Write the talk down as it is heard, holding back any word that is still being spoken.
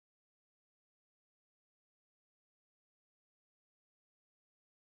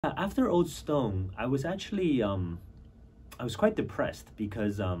after Old Stone, I was actually I was quite depressed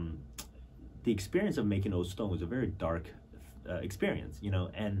because the experience of making Old Stone was a very dark experience, you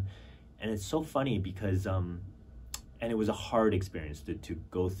know, and it's so funny because and it was a hard experience to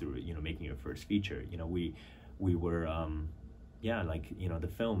go through, you know, making your first feature. You know, we were yeah, like, you know, the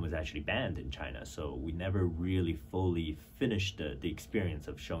film was actually banned in China, so we never really fully finished the experience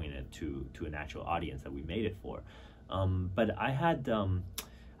of showing it to an actual audience that we made it for. But I had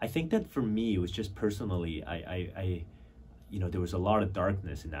I think that for me, it was just personally, I you know, there was a lot of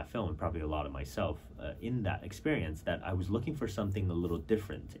darkness in that film, and probably a lot of myself in that experience, that I was looking for something a little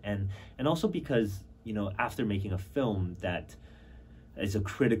different. And also because, you know, after making a film that is a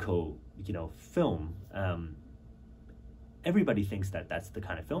critical, you know, film, everybody thinks that that's the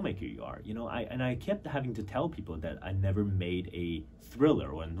kind of filmmaker you are, you know. I kept having to tell people that I never made a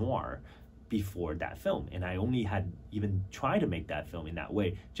thriller or a noir before that film, and I only had even tried to make that film in that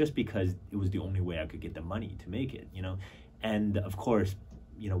way just because it was the only way I could get the money to make it, you know. And of course,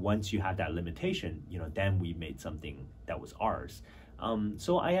 you know, once you have that limitation, you know, then we made something that was ours.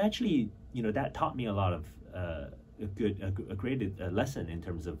 So I actually, you know, that taught me a lot of a great lesson in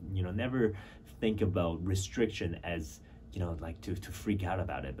terms of, you know, never think about restriction as, you know, like to freak out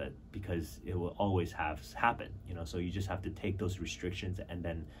about it, but because it will always happen, you know. So you just have to take those restrictions and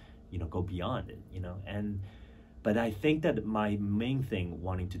then, you know, go beyond it, you know. But I think that my main thing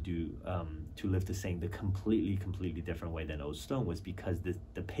wanting to do To Live to Sing the completely different way than Old Stone was because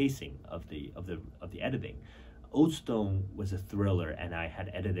the pacing of the editing. Old Stone was a thriller, and I had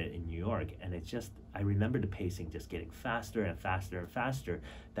edited in New York, and it just, I remember the pacing just getting faster and faster and faster,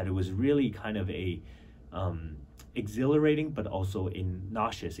 that it was really kind of a exhilarating but also a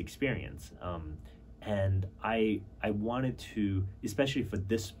nauseous experience. And I wanted to, especially for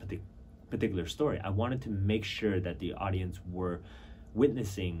this particular story, I wanted to make sure that the audience were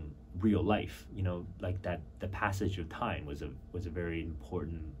witnessing real life, you know, like that the passage of time was a very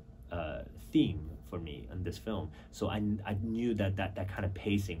important theme for me in this film. So I knew that kind of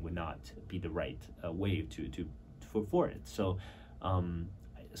pacing would not be the right way for it. So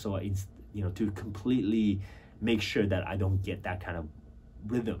it's, you know, to completely make sure that I don't get that kind of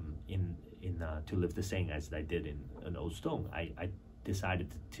rhythm in To Live to Sing as I did in Old Stone, I decided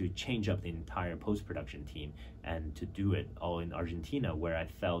to change up the entire post-production team and to do it all in Argentina, where I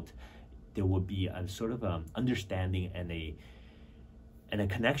felt there would be a sort of understanding and a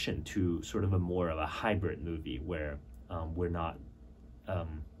connection to sort of a more of a hybrid movie where we're not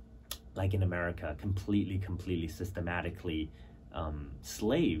like in America completely systematically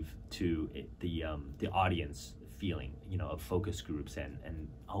slave to the audience feeling, you know, of focus groups and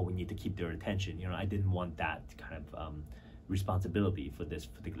oh, we need to keep their attention. You know, I didn't want that kind of responsibility for this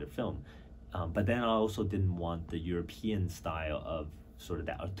particular film, but then I also didn't want the European style of sort of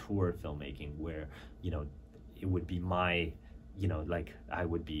that auteur filmmaking where, you know, it would be my, you know, like I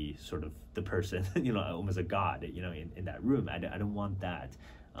would be sort of the person, you know, almost a god, you know, in that room. I don't want that,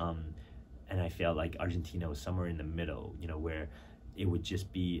 and I felt like Argentina was somewhere in the middle, you know, where it would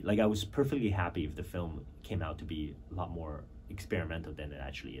just be like I was perfectly happy if the film came out to be a lot more experimental than it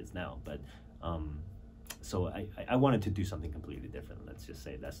actually is now. But so I wanted to do something completely different. Let's just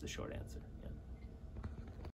say that's the short answer.